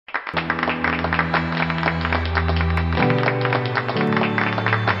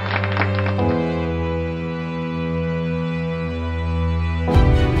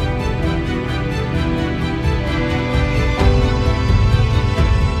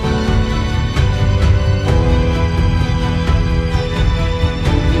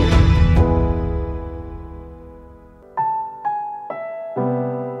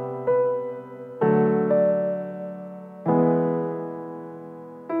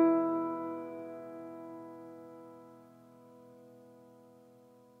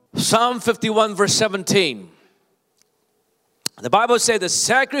Psalm 51 verse 17. The Bible says the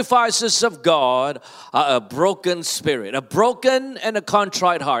sacrifices of God are a broken spirit, a broken and a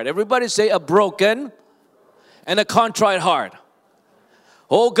contrite heart. Everybody say a broken and a contrite heart.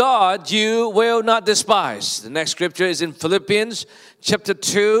 Oh God, you will not despise. The next scripture is in Philippians chapter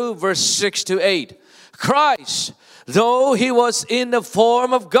 2 verse 6 to 8. Christ, though he was in the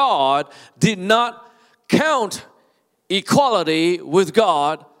form of God, did not count equality with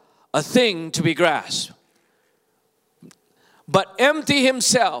God a thing to be grasped, but empty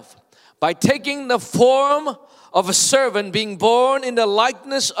himself by taking the form of a servant, being born in the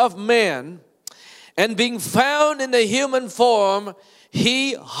likeness of man, and being found in the human form,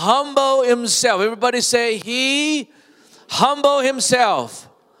 he humbled himself. Everybody say, he humbled himself.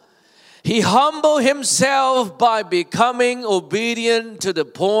 He humbled himself by becoming obedient to the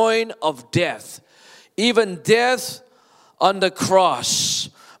point of death, even death on the cross.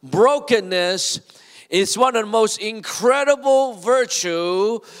 Brokenness is one of the most incredible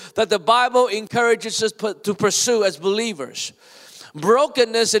virtues that the Bible encourages us to pursue as believers.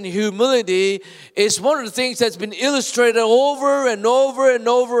 Brokenness and humility is one of the things that's been illustrated over and over and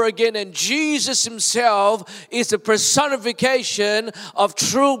over again. And Jesus himself is the personification of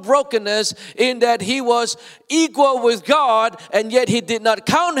true brokenness, in that he was equal with God, and yet he did not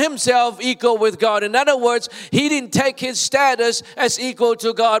count himself equal with God. In other words, he didn't take his status as equal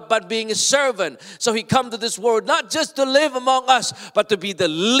to God, but being a servant. So he come to this world not just to live among us, but to be the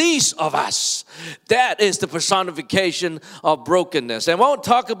least of us. That is the personification of brokenness. And I won't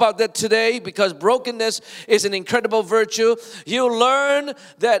talk about that today, because brokenness is an incredible virtue. You'll learn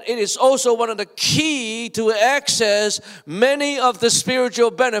that it is also one of the key to access many of the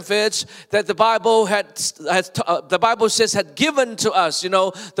spiritual benefits that the Bible the Bible says had given to us. You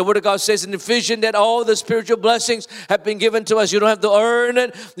know, the Word of God says in Ephesians that all the spiritual blessings have been given to us. You don't have to earn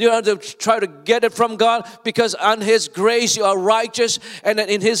it. You don't have to try to get it from God, because on His grace you are righteous, and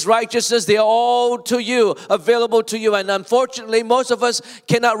in His righteousness they are all to you, available to you. And unfortunately, most of us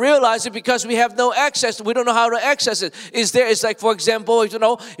cannot realize it because we have no access. We don't know how to access it. It's like, for example, you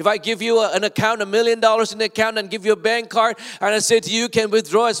know, if I give you an account, $1 million in the account, and give you a bank card, and I say to you, you can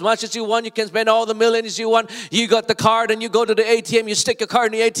withdraw as much as you want, you can spend all the millions you want. You got the card and you go to the ATM, you stick your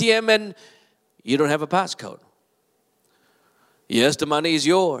card in the ATM, and you don't have a passcode. Yes, the money is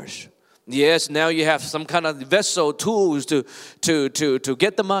yours. Yes, now you have some kind of vessel tools to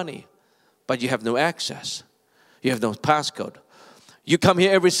get the money, but you have no access. You have no passcode. You come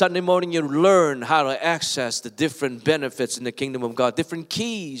here every Sunday morning, you learn how to access the different benefits in the kingdom of God, different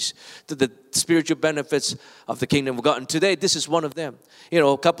keys to the spiritual benefits of the kingdom of God. And today, this is one of them. You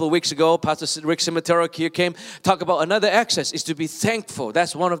know, a couple of weeks ago, Pastor Rick Simatero here came, talk about another access is to be thankful.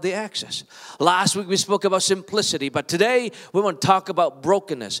 That's one of the access. Last week, we spoke about simplicity, but today, we want to talk about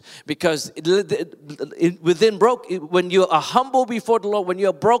brokenness, because when you are humble before the Lord, when you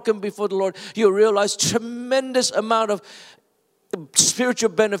are broken before the Lord, you realize tremendous amount of spiritual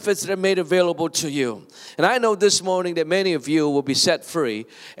benefits that are made available to you. And I know this morning that many of you will be set free.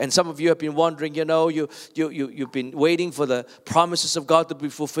 And some of you have been wondering, you know, you've been waiting for the promises of God to be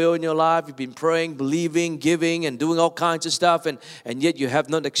fulfilled in your life. You've been praying, believing, giving, and doing all kinds of stuff. And yet you have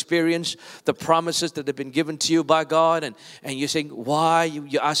not experienced the promises that have been given to you by God. And you're saying, why?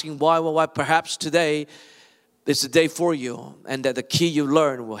 You're asking why? Well, why? Perhaps today it's the day for you. And that the key you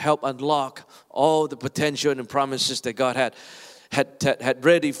learn will help unlock all the potential and promises that God had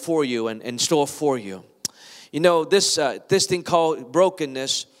ready for you and in store for you. You know, this thing called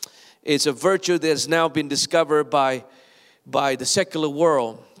brokenness is a virtue that has now been discovered by the secular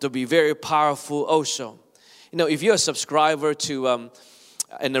world to be very powerful also. You know, if you're a subscriber to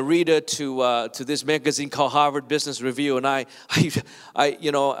and a reader to this magazine called Harvard Business Review, and I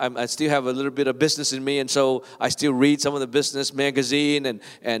still have a little bit of business in me, and so I still read some of the business magazine, and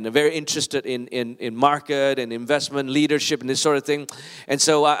I'm very interested in market and investment leadership and this sort of thing. And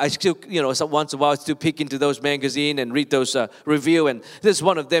so I still, once in a while, I still peek into those magazine and read those review. And this is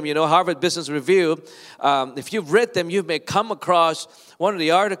one of them, Harvard Business Review. If you've read them, you may come across one of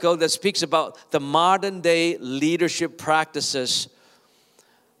the articles that speaks about the modern day leadership practices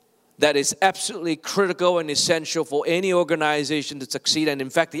that is absolutely critical and essential for any organization to succeed. And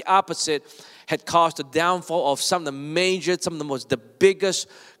in fact, the opposite had caused the downfall of some of the biggest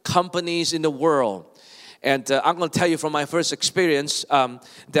companies in the world. And I'm going to tell you from my first experience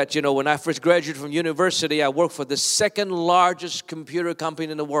that, when I first graduated from university, I worked for the second largest computer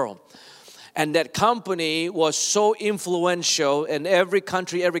company in the world. And that company was so influential, and every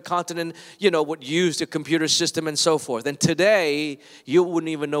country, every continent, would use the computer system and so forth. And today, you wouldn't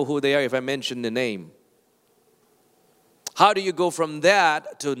even know who they are if I mentioned the name. How do you go from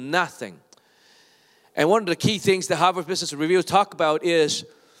that to nothing? And one of the key things the Harvard Business Review talk about is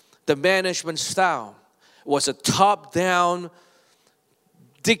the management style. It was a top-down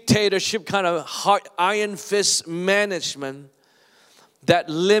dictatorship kind of hard, iron fist management that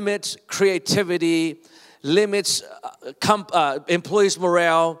limits creativity, limits employees'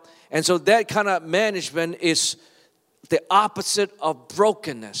 morale. And so that kind of management is the opposite of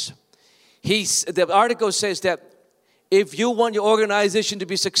brokenness. The article says that if you want your organization to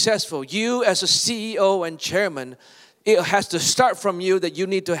be successful, you as a CEO and chairman, it has to start from you that you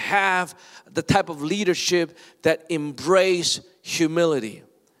need to have the type of leadership that embrace humility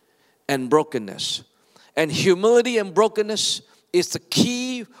and brokenness. And humility and brokenness is the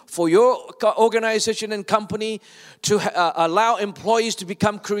key for your organization and company to allow employees to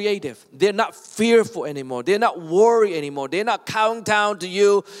become creative. They're not fearful anymore. They're not worried anymore. They're not counting down to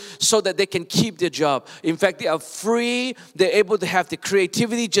you so that they can keep their job. In fact, they are free. They're able to have the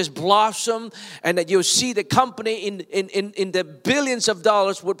creativity just blossom, and that you'll see the company in the billions of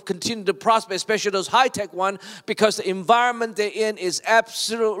dollars would continue to prosper, especially those high-tech ones, because the environment they're in is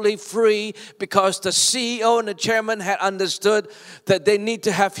absolutely free, because the CEO and the chairman had understood that they need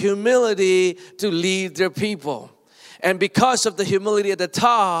to have humility to lead their people. And because of the humility at the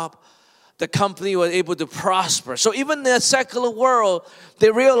top, the company was able to prosper. So even in the secular world, they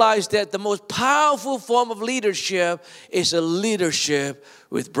realized that the most powerful form of leadership is a leadership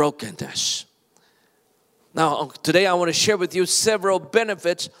with brokenness. Now, today I want to share with you several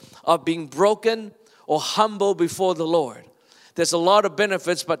benefits of being broken or humble before the Lord. There's a lot of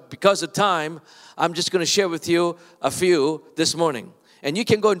benefits, but because of time, I'm just going to share with you a few this morning. And you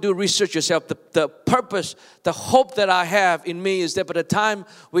can go and do research yourself. The purpose, the hope that I have in me is that by the time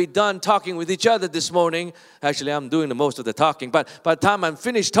we're done talking with each other this morning, actually I'm doing the most of the talking, but by the time I'm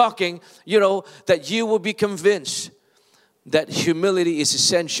finished talking, that you will be convinced that humility is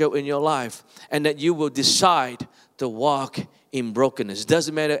essential in your life, and that you will decide to walk in brokenness. It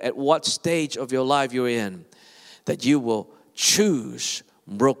doesn't matter at what stage of your life you're in, that you will choose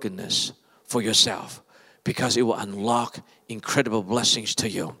brokenness for yourself, because it will unlock incredible blessings to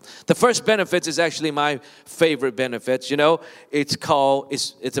you. The first benefit is actually my favorite benefits. It's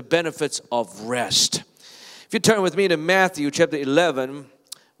the benefits of rest. If you turn with me to Matthew chapter 11,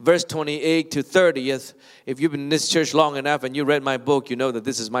 verse 28 to 30th. If you've been in this church long enough and you read my book, you know that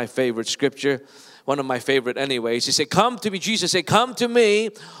this is my favorite scripture. One of my favorite anyways. He said, come to me, Jesus said, come to me,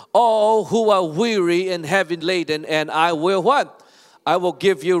 all who are weary and heavy laden, and I will what? I will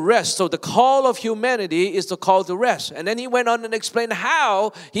give you rest. So the call of humanity is the call to rest. And then he went on and explained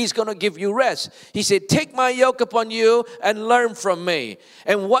how he's going to give you rest. He said, take my yoke upon you and learn from me.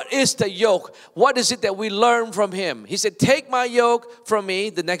 And what is the yoke? What is it that we learn from him? He said, take my yoke from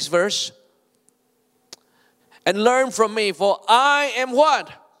me, the next verse, and learn from me, for I am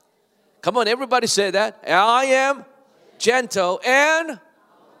what? Come on, everybody say that. I am gentle and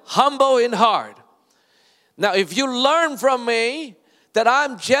humble in heart. Now, if you learn from me that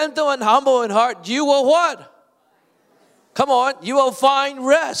I'm gentle and humble in heart, you will what? Come on, you will find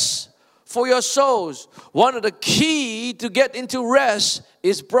rest for your souls. One of the key to get into rest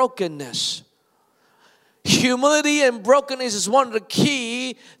is brokenness. Humility and brokenness is one of the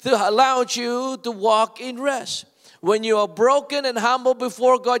key to allow you to walk in rest. When you are broken and humble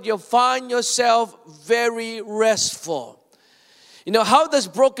before God, you'll find yourself very restful. How does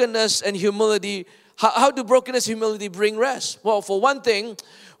brokenness and humility, how do brokenness and humility bring rest? Well, for one thing,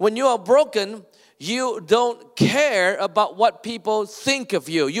 when you are broken, you don't care about what people think of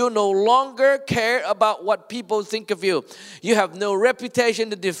you. You no longer care about what people think of you. You have no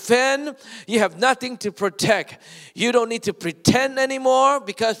reputation to defend. You have nothing to protect. You don't need to pretend anymore,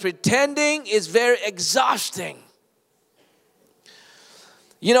 because pretending is very exhausting.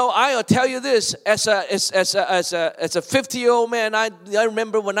 I'll tell you this, as a 50-year-old man, I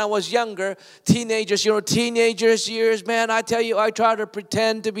remember when I was younger, teenagers years, man, I tell you, I tried to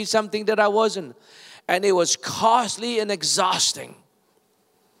pretend to be something that I wasn't. And it was costly and exhausting.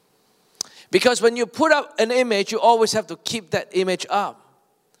 Because when you put up an image, you always have to keep that image up.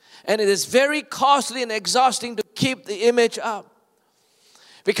 And it is very costly and exhausting to keep the image up.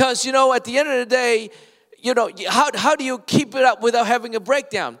 Because, at the end of the day, how do you keep it up without having a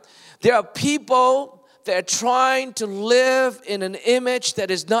breakdown? There are people that are trying to live in an image that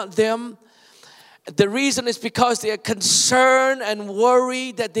is not them. The reason is because they are concerned and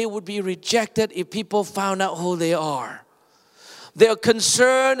worried that they would be rejected if people found out who they are. They are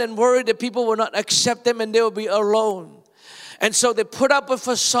concerned and worried that people will not accept them and they will be alone. And so they put up a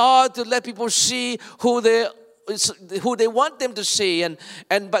facade to let people see who they who they want them to see.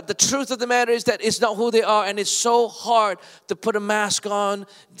 But the truth of the matter is that it's not who they are. And it's so hard to put a mask on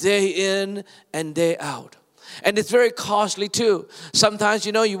day in and day out. And it's very costly too. Sometimes,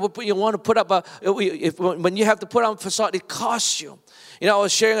 you want to put up when you have to put on a facade, it costs you. I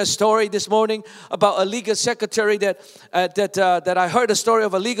was sharing a story this morning about a legal secretary that I heard a story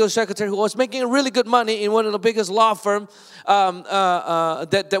of a legal secretary who was making really good money in one of the biggest law firms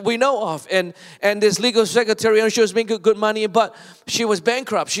that we know of. And this legal secretary, she was making good money, but she was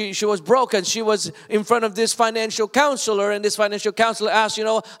bankrupt. She was broke, and she was in front of this financial counselor. And this financial counselor asked,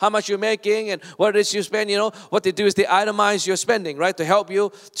 how much you're making and what it is you spend. What they do is they itemize your spending, right? To help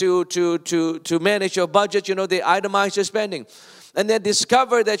you to manage your budget, they itemize your spending. And they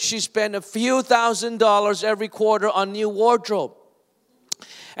discovered that she spent a few $1,000s every quarter on new wardrobe.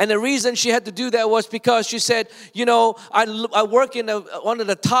 And the reason she had to do that was because she said, I work in one of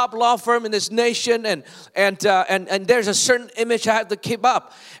the top law firms in this nation, and there's a certain image I have to keep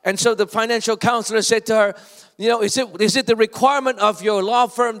up. And so the financial counselor said to her, is it the requirement of your law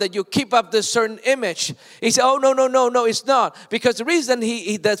firm that you keep up this certain image? He said, oh, no, it's not. Because the reason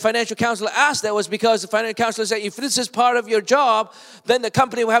the financial counselor asked that was because the financial counselor said, if this is part of your job, then the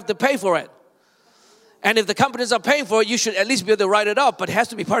company will have to pay for it. And if the company is not paying for it, you should at least be able to write it off. But it has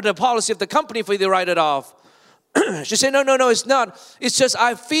to be part of the policy of the company for you to write it off. She said, no, it's not. It's just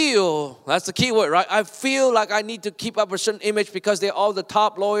I feel, that's the key word, right? I feel like I need to keep up a certain image because they're all the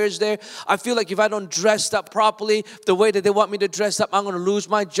top lawyers there. I feel like if I don't dress up properly, the way that they want me to dress up, I'm going to lose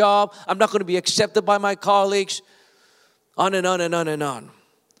my job. I'm not going to be accepted by my colleagues. On and on and on and on.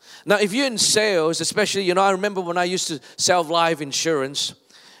 Now, if you're in sales, especially, I remember when I used to sell life insurance.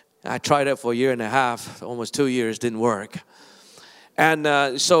 I tried it for a year and a half, almost 2 years, didn't work.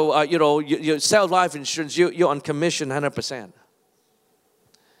 And so you sell life insurance, you're on commission 100%.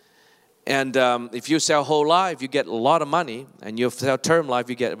 And if you sell whole life, you get a lot of money. And you sell term life,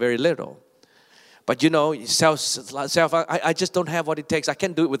 you get very little. But I just don't have what it takes. I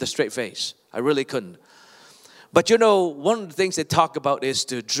can't do it with a straight face. I really couldn't. But one of the things they talk about is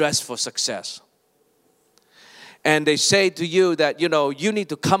to dress for success. And they say to you that, you need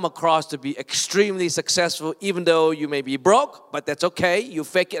to come across to be extremely successful, even though you may be broke, but that's okay. You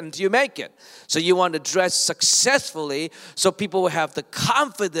fake it until you make it. So you want to dress successfully so people will have the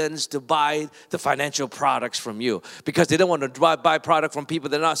confidence to buy the financial products from you, because they don't want to buy product from people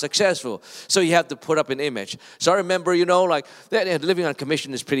that are not successful. So you have to put up an image. So I remember, living on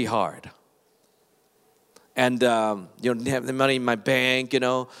commission is pretty hard. And, have the money in my bank,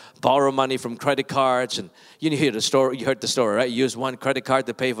 borrow money from credit cards. And you heard the story, right? You use one credit card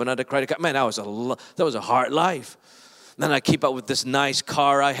to pay for another credit card. Man, that was a hard life. And then I keep up with this nice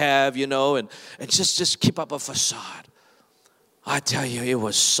car I have, and just keep up a facade. I tell you, it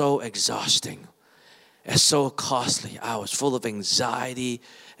was so exhausting. It's so costly. I was full of anxiety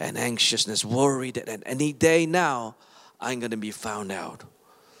and anxiousness, worried that any day now, I'm going to be found out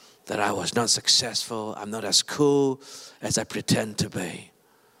that I was not successful. I'm not as cool as I pretend to be.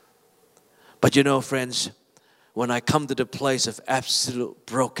 But friends, when I come to the place of absolute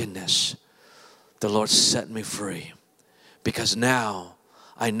brokenness, the Lord set me free. Because now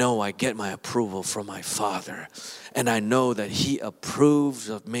I know I get my approval from my Father. And I know that He approves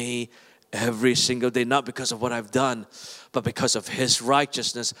of me every single day. Not because of what I've done, but because of His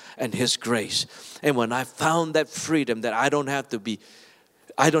righteousness and His grace. And when I found that freedom, that I don't have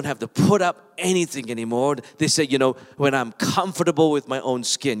to put up anything anymore. They say, when I'm comfortable with my own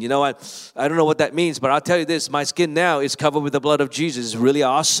skin. I don't know what that means, but I'll tell you this. My skin now is covered with the blood of Jesus. It's really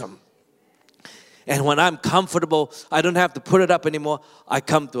awesome. And when I'm comfortable, I don't have to put it up anymore. I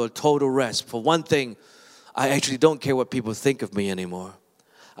come to a total rest. For one thing, I actually don't care what people think of me anymore.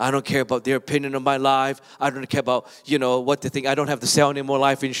 I don't care about their opinion of my life. I don't care about, what they think. I don't have to sell any more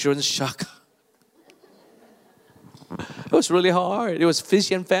life insurance. Shock. It was really hard. It was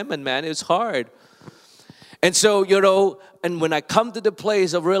fishy and famine, man. It was hard. And so, and when I come to the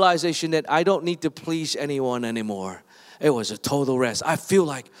place of realization that I don't need to please anyone anymore, it was a total rest. I feel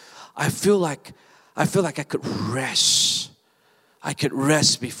like I could rest. I could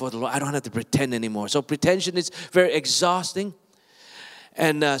rest before the Lord. I don't have to pretend anymore. So pretension is very exhausting.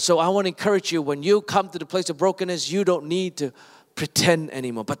 And so I want to encourage you, when you come to the place of brokenness, you don't need to pretend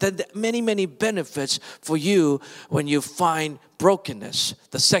anymore. But then there are many, many benefits for you when you find brokenness.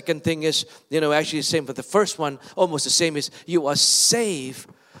 The second thing is, actually the same, but the first one, almost the same, is you are saved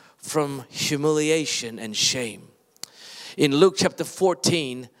from humiliation and shame. In Luke chapter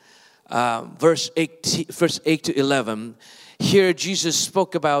 14, verse 8 to 11, here Jesus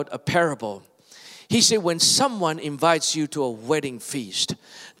spoke about a parable. He said, when someone invites you to a wedding feast,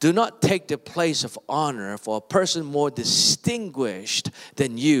 do not take the place of honor, for a person more distinguished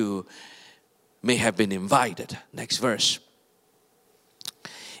than you may have been invited. Next verse.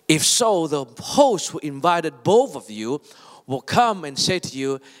 If so, the host who invited both of you will come and say to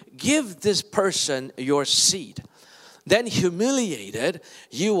you, give this person your seat. Then humiliated,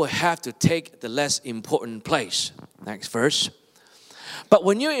 you will have to take the less important place. Next verse. But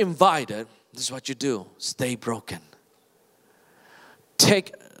when you're invited, this is what you do. Stay broken.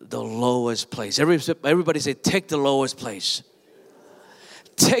 Take the lowest place. Everybody say, take the lowest place.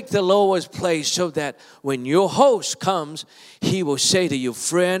 Take the lowest place so that when your host comes, he will say to you,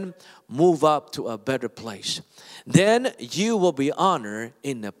 friend, move up to a better place. Then you will be honored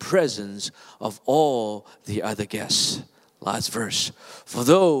in the presence of all the other guests. Last verse. For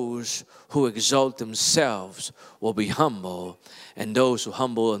those who exalt themselves will be humble, and those who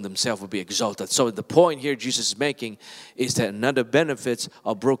humble themselves will be exalted. So the point here Jesus is making is that another benefit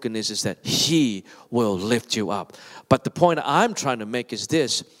of brokenness is that He will lift you up. But the point I'm trying to make is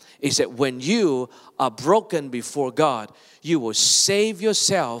this, is that when you are broken before God, you will save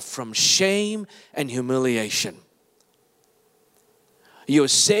yourself from shame and humiliation. You'll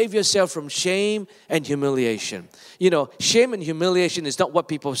save yourself from shame and humiliation. You know, shame and humiliation is not what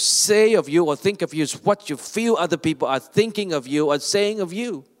people say of you or think of you. It's what you feel other people are thinking of you or saying of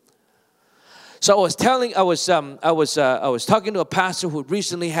you. So I was talking to a pastor who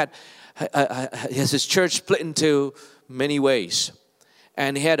recently had his church split into many ways,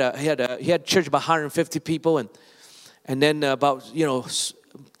 and he had church about 150 people, and then about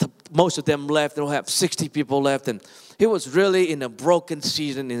most of them left. They'll have 60 people left, and he was really in a broken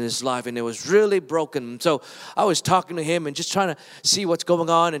season in his life, and it was really broken. So I was talking to him and just trying to see what's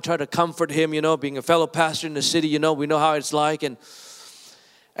going on and try to comfort him, being a fellow pastor in the city, we know how it's like.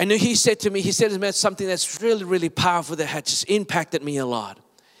 And he said to me something that's really, really powerful that had just impacted me a lot.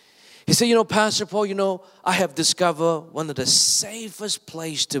 He said, Pastor Paul, I have discovered one of the safest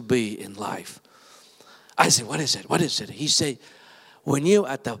place to be in life. I said, what is it? What is it? He said, when you're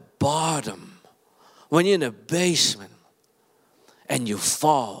at the bottom, when you're in the basement and you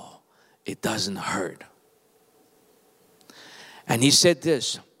fall, it doesn't hurt. And he said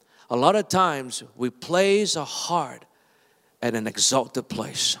this, a lot of times we place our heart at an exalted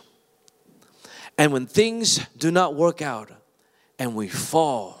place. And when things do not work out and we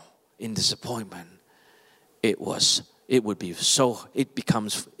fall in disappointment, it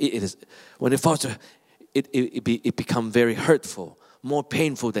becomes very hurtful, more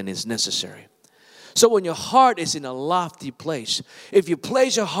painful than is necessary. So when your heart is in a lofty place, if you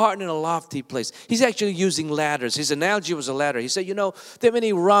place your heart in a lofty place, he's actually using ladders. His analogy was a ladder. He said, there are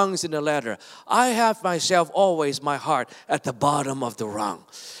many rungs in the ladder. I have myself always my heart at the bottom of the rung.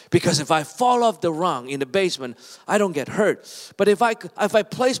 Because if I fall off the rung in the basement, I don't get hurt. But if I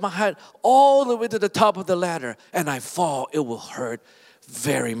place my heart all the way to the top of the ladder and I fall, it will hurt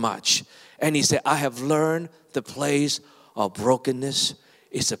very much. And he said, I have learned the place of brokenness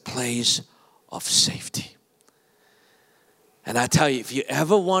is a place of safety. And I tell you, if you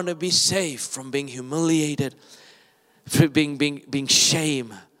ever want to be safe from being humiliated, from being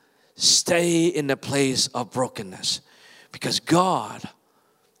shamed, stay in the place of brokenness, because God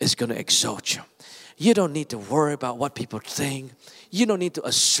is going to exalt you. You don't need to worry about what people think. You don't need to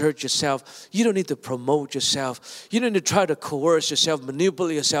assert yourself. You don't need to promote yourself. You don't need to try to coerce yourself,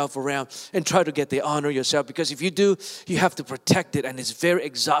 manipulate yourself around and try to get the honor yourself. Because if you do, you have to protect it, and it's very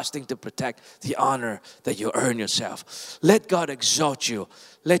exhausting to protect the honor that you earn yourself. Let God exalt you.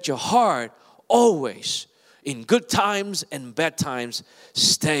 Let your heart always, in good times and bad times,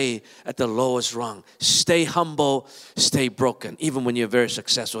 stay at the lowest rung. Stay humble, stay broken, even when you're very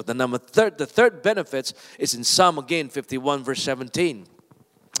successful. The third benefit is in Psalm again, 51 verse 17.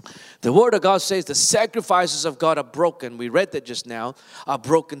 The Word of God says the sacrifices of God are broken. We read that just now. A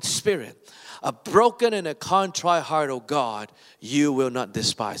broken spirit. A broken and a contrite heart, O God, you will not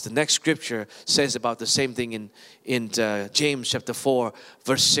despise. The next scripture says about the same thing in James chapter 4,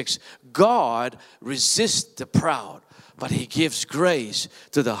 verse 6. God resists the proud, but He gives grace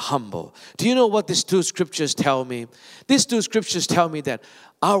to the humble. Do you know what these two scriptures tell me? These two scriptures tell me that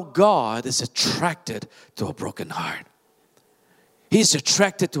our God is attracted to a broken heart. He's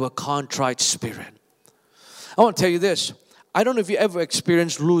attracted to a contrite spirit. I want to tell you this. I don't know if you ever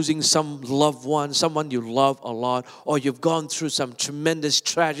experienced losing some loved one, someone you love a lot, or you've gone through some tremendous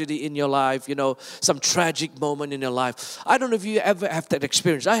tragedy in your life, some tragic moment in your life. I don't know if you ever have that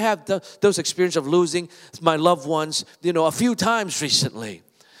experience. I have those experiences of losing my loved ones, a few times recently.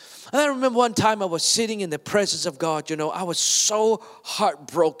 And I remember one time I was sitting in the presence of God, I was so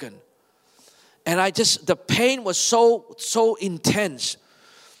heartbroken. And the pain was so intense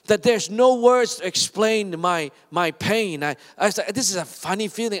that there's no words to explain my pain. I was like, this is a funny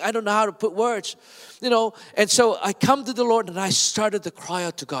feeling. I don't know how to put words, And so I come to the Lord and I started to cry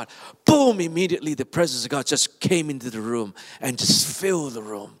out to God. Boom, immediately the presence of God just came into the room and just filled the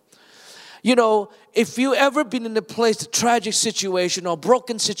room. If you ever been in a place, a tragic situation or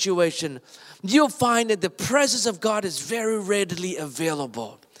broken situation, you'll find that the presence of God is very readily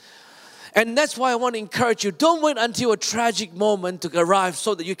available. And that's why I want to encourage you, don't wait until a tragic moment to arrive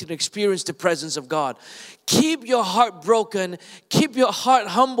so that you can experience the presence of God. Keep your heart broken, keep your heart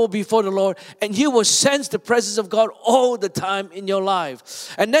humble before the Lord, and you will sense the presence of God all the time in your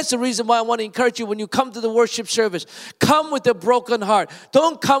life. And that's the reason why I want to encourage you when you come to the worship service, come with a broken heart.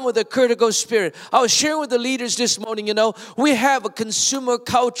 Don't come with a critical spirit. I was sharing with the leaders this morning, we have a consumer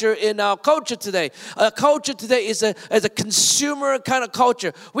culture in our culture today. Our culture today is a consumer kind of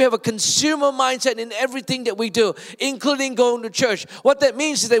culture. We have a consumer mindset in everything that we do, including going to church. What that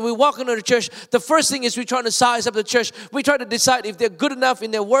means is that we walk into the church, the first thing is we try to size up the church. We try to decide if they're good enough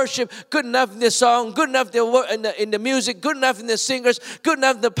in their worship, good enough in their song, good enough in the music, good enough in their singers, good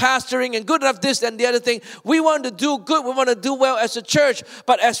enough in the pastoring, and good enough this and the other thing. We want to do good. We want to do well as a church.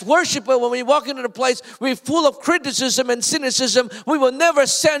 But as worshipers, when we walk into the place, we're full of criticism and cynicism. We will never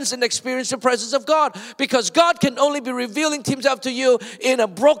sense and experience the presence of God, because God can only be revealing Himself to you in a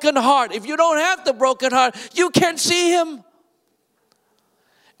broken heart. If you don't have the broken heart, you can't see Him.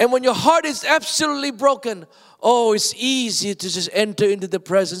 And when your heart is absolutely broken, it's easy to just enter into the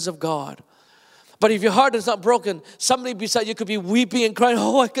presence of God. But if your heart is not broken, somebody beside you could be weeping and crying,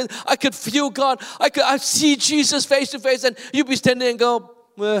 I could feel God. I see Jesus face to face, and you be standing and go,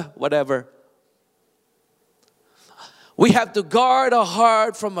 whatever. We have to guard our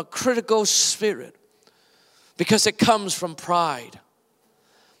heart from a critical spirit, because it comes from pride.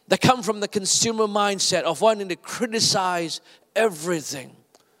 That comes from the consumer mindset of wanting to criticize everything.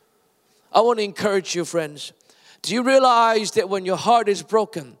 I want to encourage you, friends. Do you realize that when your heart is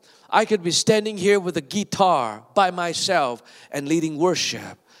broken, I could be standing here with a guitar by myself and leading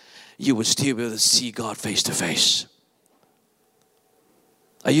worship, you would still be able to see God face to face.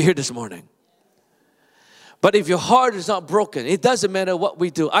 Are you here this morning? But if your heart is not broken, it doesn't matter what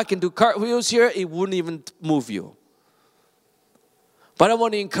we do. I can do cartwheels here, it wouldn't even move you. But I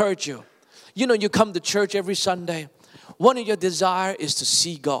want to encourage you. You come to church every Sunday. One of your desires is to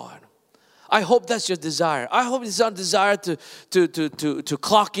see God. I hope that's your desire. I hope it's not a desire to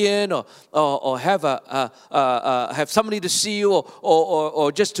clock in or have have somebody to see you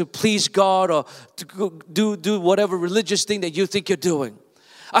or just to please God or to do whatever religious thing that you think you're doing.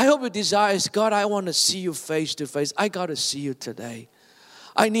 I hope your desire is, God, I want to see you face to face. I got to see you today.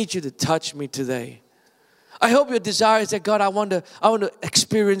 I need you to touch me today. I hope your desire is that, God, I want to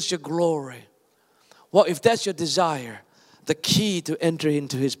experience your glory. Well, if that's your desire, the key to enter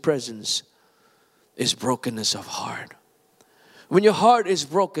into His presence is brokenness of heart. When your heart is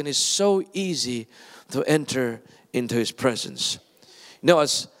broken, it's so easy to enter into His presence. I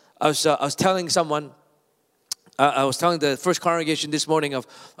was telling someone, I was telling the first congregation this morning of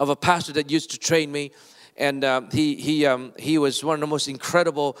a pastor that used to train me, and he was one of the most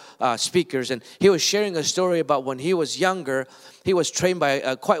incredible speakers, and he was sharing a story about when he was younger. He was trained by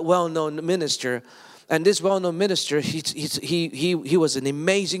a quite well-known minister. And this well-known minister, he was an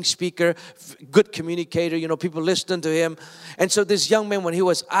amazing speaker, good communicator. People listened to him. And so this young man, when he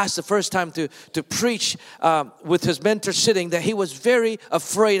was asked the first time to preach with his mentor sitting, that he was very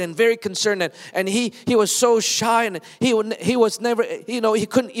afraid and very concerned. And he was so shy, and he was never, he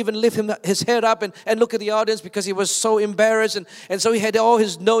couldn't even lift his head up and look at the audience because he was so embarrassed. And so he had all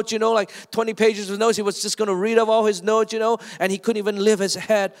his notes, like 20 pages of notes. He was just going to read off all his notes, and he couldn't even lift his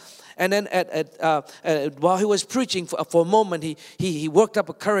head. And then while he was preaching for a moment, he worked up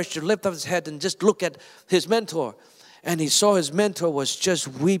a courage to lift up his head and just look at his mentor. And he saw his mentor was just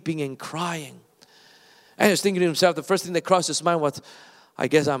weeping and crying. And he was thinking to himself, the first thing that crossed his mind was, I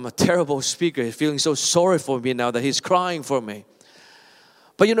guess I'm a terrible speaker. He's feeling so sorry for me now that he's crying for me.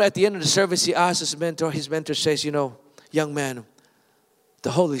 But at the end of the service, he asked his mentor says, young man,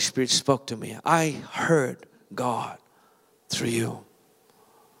 the Holy Spirit spoke to me. I heard God through you.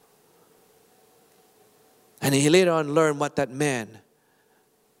 And he later on learned what that meant.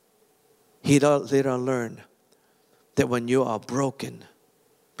 He later on learned that when you are broken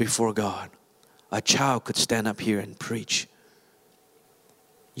before God, a child could stand up here and preach.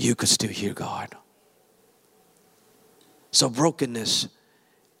 You could still hear God. So brokenness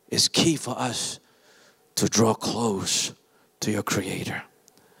is key for us to draw close to your Creator.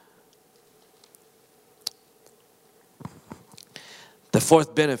 The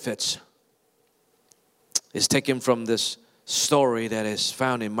fourth benefit It's taken from this story that is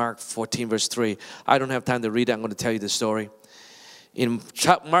found in Mark 14 verse 3. I don't have time to read it. I'm going to tell you the story. In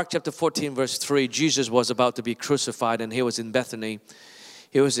Mark chapter 14 verse 3, Jesus was about to be crucified, and he was in Bethany.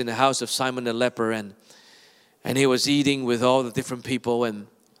 He was in the house of Simon the leper, and he was eating with all the different people, and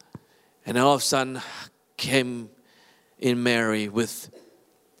all of a sudden came in Mary with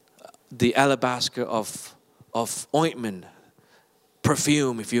the alabaster of ointment,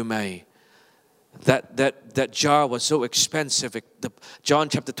 perfume, if you may. That jar was so expensive. John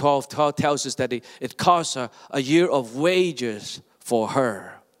chapter 12 tells us that it cost her a year of wages for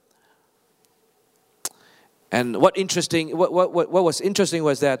her. And what was interesting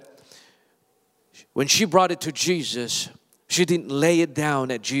was that when she brought it to Jesus, she didn't lay it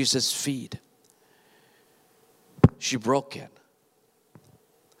down at Jesus' feet. She broke it.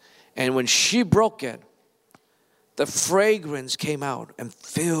 And when she broke it, the fragrance came out and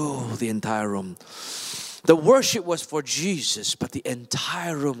filled the entire room. The worship was for Jesus, but the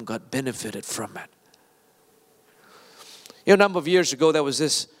entire room got benefited from it. A number of years ago, there was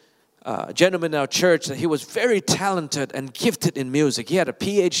this gentleman in our church that he was very talented and gifted in music. He had a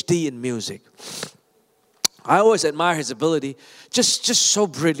PhD in music. I always admire his ability. Just so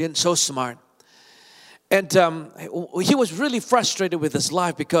brilliant, so smart. And he was really frustrated with his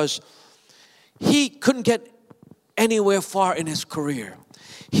life because he couldn't get anywhere far in his career.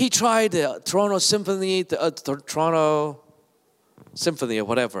 He tried the Toronto Symphony, Toronto Symphony or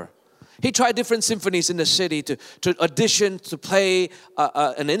whatever. He tried different symphonies in the city to audition to play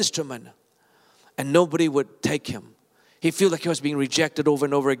an instrument, and nobody would take him. He felt like he was being rejected over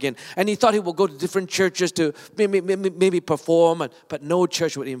and over again, and he thought he would go to different churches to maybe perform, but no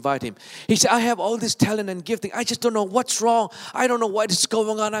church would invite him. He said, I have all this talent and gifting. I just don't know what's wrong. I don't know what is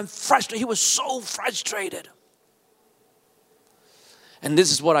going on. I'm frustrated. He was so frustrated. And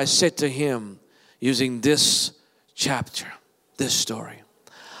this is what I said to him using this chapter, this story.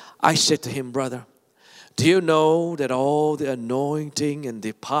 I said to him, brother, do you know that all the anointing and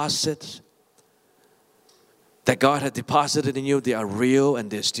deposits that God had deposited in you, they are real and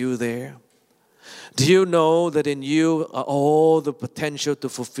they're still there? Do you know that in you are all the potential to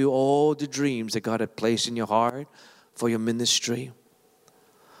fulfill all the dreams that God had placed in your heart for your ministry?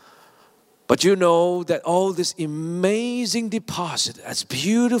 But you know that all this amazing deposit, as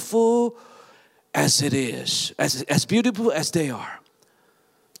beautiful as it is, as beautiful as they are,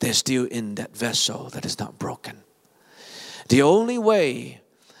 they're still in that vessel that is not broken. The only way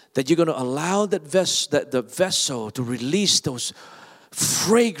that you're going to allow the vessel to release those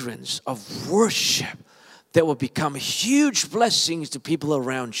fragrance of worship that will become huge blessings to people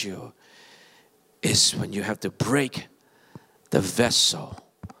around you is when you have to break the vessel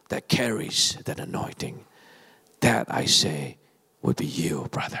that carries that anointing. That, I say, would be you,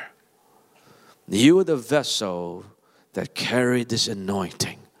 brother. You are the vessel that carry this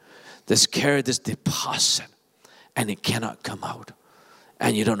anointing, that carry this deposit, and it cannot come out.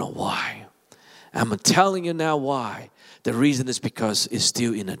 And you don't know why. I'm telling you now why. The reason is because it's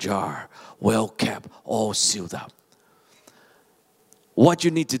still in a jar, well kept, all sealed up. What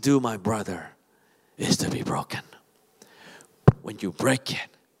you need to do, my brother, is to be broken. When you break it,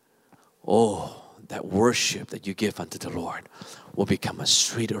 that worship that you give unto the Lord will become a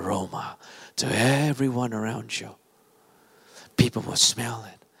sweet aroma to everyone around you. People will smell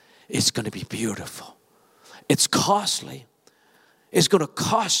it. It's going to be beautiful. It's costly. It's going to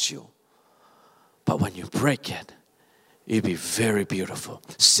cost you. But when you break it, it'll be very beautiful.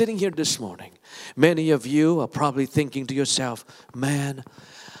 Sitting here this morning, many of you are probably thinking to yourself, man,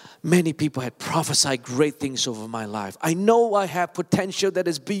 many people had prophesied great things over my life. I know I have potential that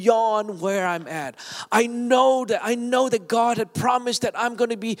is beyond where I'm at. I know that God had promised that I'm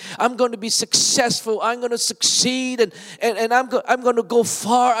going to be successful. I'm going to succeed, and I'm going to go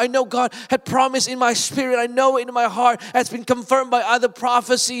far. I know God had promised in my spirit. I know it in my heart. Has been confirmed by other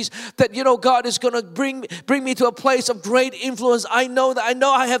prophecies that God is going to bring me to a place of great influence. I know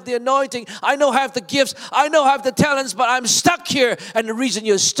I have the anointing. I know I have the gifts. I know I have the talents, but I'm stuck here. And the reason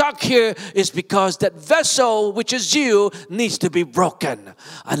you're stuck here is because that vessel, which is you, needs to be broken.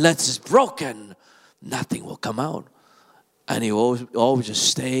 Unless it's broken, nothing will come out. And it will always just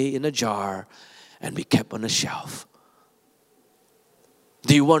stay in a jar and be kept on a shelf.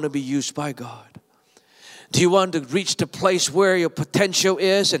 Do you want to be used by God? Do you want to reach the place where your potential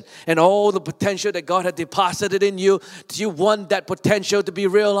is and all the potential that God had deposited in you? Do you want that potential to be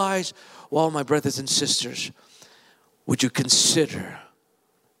realized? Well, my brothers and sisters, would you consider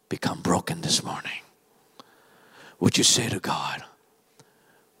become broken this morning? Would you say to God,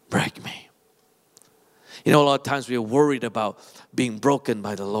 break me? A lot of times we are worried about being broken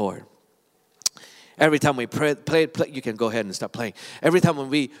by the Lord. Every time we play, you can go ahead and start playing. Every time when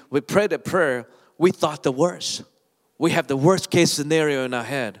we prayed a prayer, we thought the worst. We have the worst case scenario in our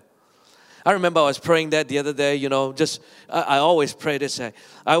head. I remember I was praying that the other day, I always pray this. I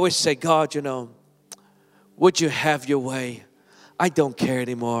always say, God, would you have your way? I don't care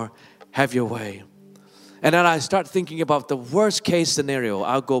anymore. Have your way. And then I start thinking about the worst case scenario.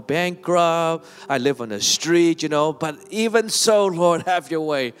 I'll go bankrupt. I live on the street, But even so, Lord, have your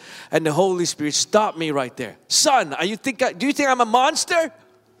way. And the Holy Spirit stopped me right there. Son, do you think I'm a monster?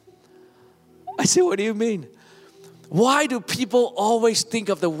 I said, what do you mean? Why do people always think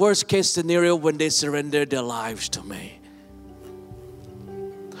of the worst case scenario when they surrender their lives to me?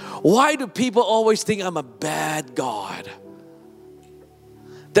 Why do people always think I'm a bad God?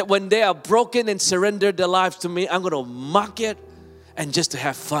 That when they are broken and surrender their lives to me, I'm going to mock it and just to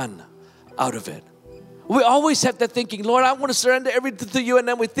have fun out of it. We always have that thinking, Lord, I want to surrender everything to you, and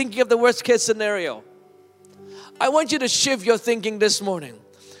then we're thinking of the worst case scenario. I want you to shift your thinking this morning.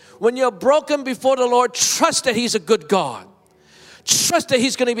 When you're broken before the Lord, trust that He's a good God. Trust that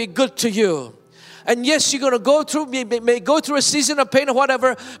He's going to be good to you. And yes, you're going to go through, may go through a season of pain or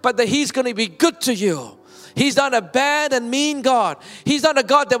whatever, but that He's going to be good to you. He's not a bad and mean God. He's not a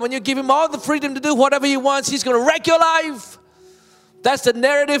God that when you give Him all the freedom to do whatever He wants, He's going to wreck your life. That's the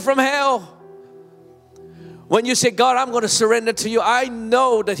narrative from hell. When you say, God, I'm going to surrender to you, I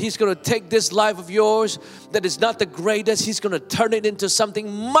know that He's going to take this life of yours that is not the greatest. He's going to turn it into something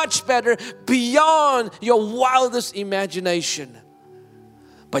much better beyond your wildest imagination.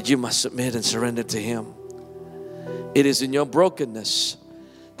 But you must submit and surrender to Him. It is in your brokenness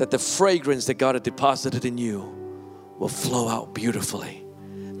that the fragrance that God has deposited in you will flow out beautifully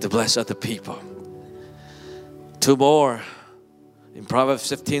to bless other people. Two more. In Proverbs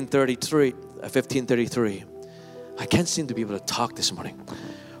 15:33. I can't seem to be able to talk this morning.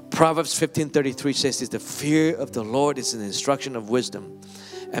 Proverbs 15:33 says this, the fear of the Lord is an instruction of wisdom,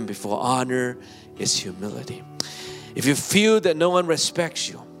 and before honor is humility. If you feel that no one respects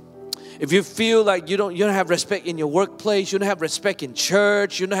you, if you feel like you don't have respect in your workplace, you don't have respect in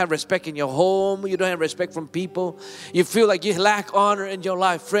church, you don't have respect in your home, you don't have respect from people, you feel like you lack honor in your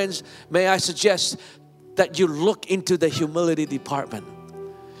life, friends, may I suggest that you look into the humility department.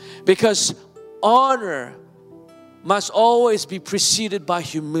 Because honor must always be preceded by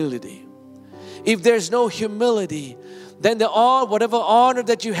humility. If there's no humility, then whatever honor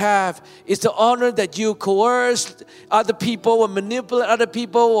that you have is the honor that you coerce other people or manipulate other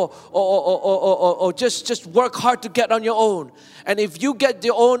people or just work hard to get on your own. And if you get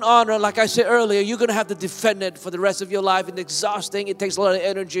your own honor, like I said earlier, you're going to have to defend it for the rest of your life. It's exhausting. It takes a lot of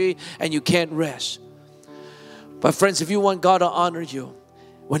energy and you can't rest. But friends, if you want God to honor you,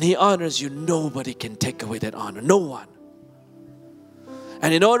 when He honors you, nobody can take away that honor. No one.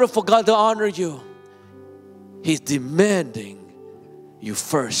 And in order for God to honor you, He's demanding you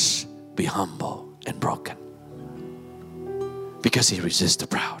first be humble and broken. Because He resists the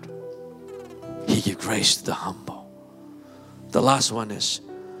proud. He gives grace to the humble. The last one is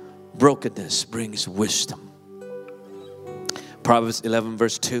brokenness brings wisdom. Proverbs 11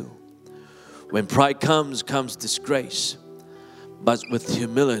 verse 2. When pride comes disgrace. But with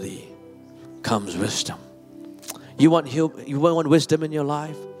humility comes wisdom. You want wisdom in your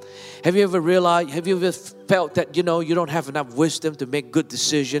life? Have you ever felt that you don't have enough wisdom to make good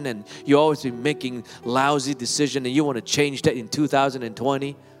decisions, and you always be making lousy decisions, and you want to change that in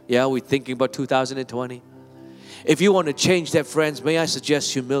 2020? Yeah, we're thinking about 2020. If you want to change that, friends, may I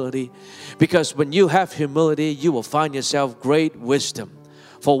suggest humility? Because when you have humility, you will find yourself great wisdom.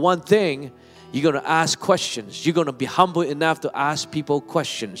 For one thing, you're going to ask questions. You're going to be humble enough to ask people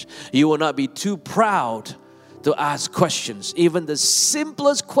questions. You will not be too proud to ask questions. Even the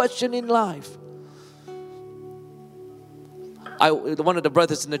simplest question in life. One of the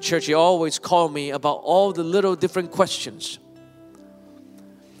brothers in the church, he always called me about all the little different questions.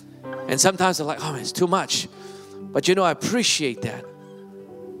 And sometimes I'm like, oh man, it's too much. But I appreciate that.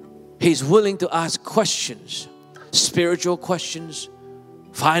 He's willing to ask questions. Spiritual questions.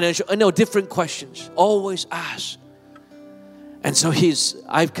 Financial, different questions. Always ask. And so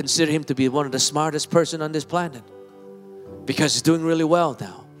I consider him to be one of the smartest person on this planet. Because he's doing really well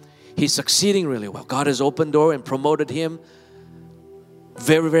now. He's succeeding really well. God has opened door and promoted him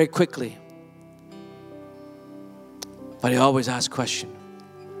very, very quickly. But he always asks questions.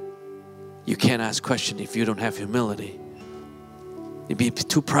 You can't ask questions if you don't have humility. You'd be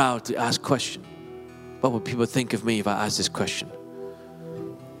too proud to ask questions. What would people think of me if I ask this question?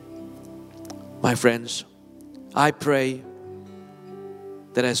 My friends, I pray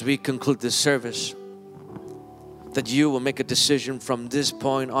that as we conclude this service, that you will make a decision from this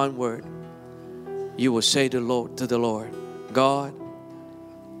point onward you will say to the Lord, God,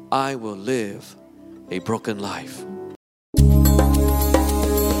 I will live a broken life.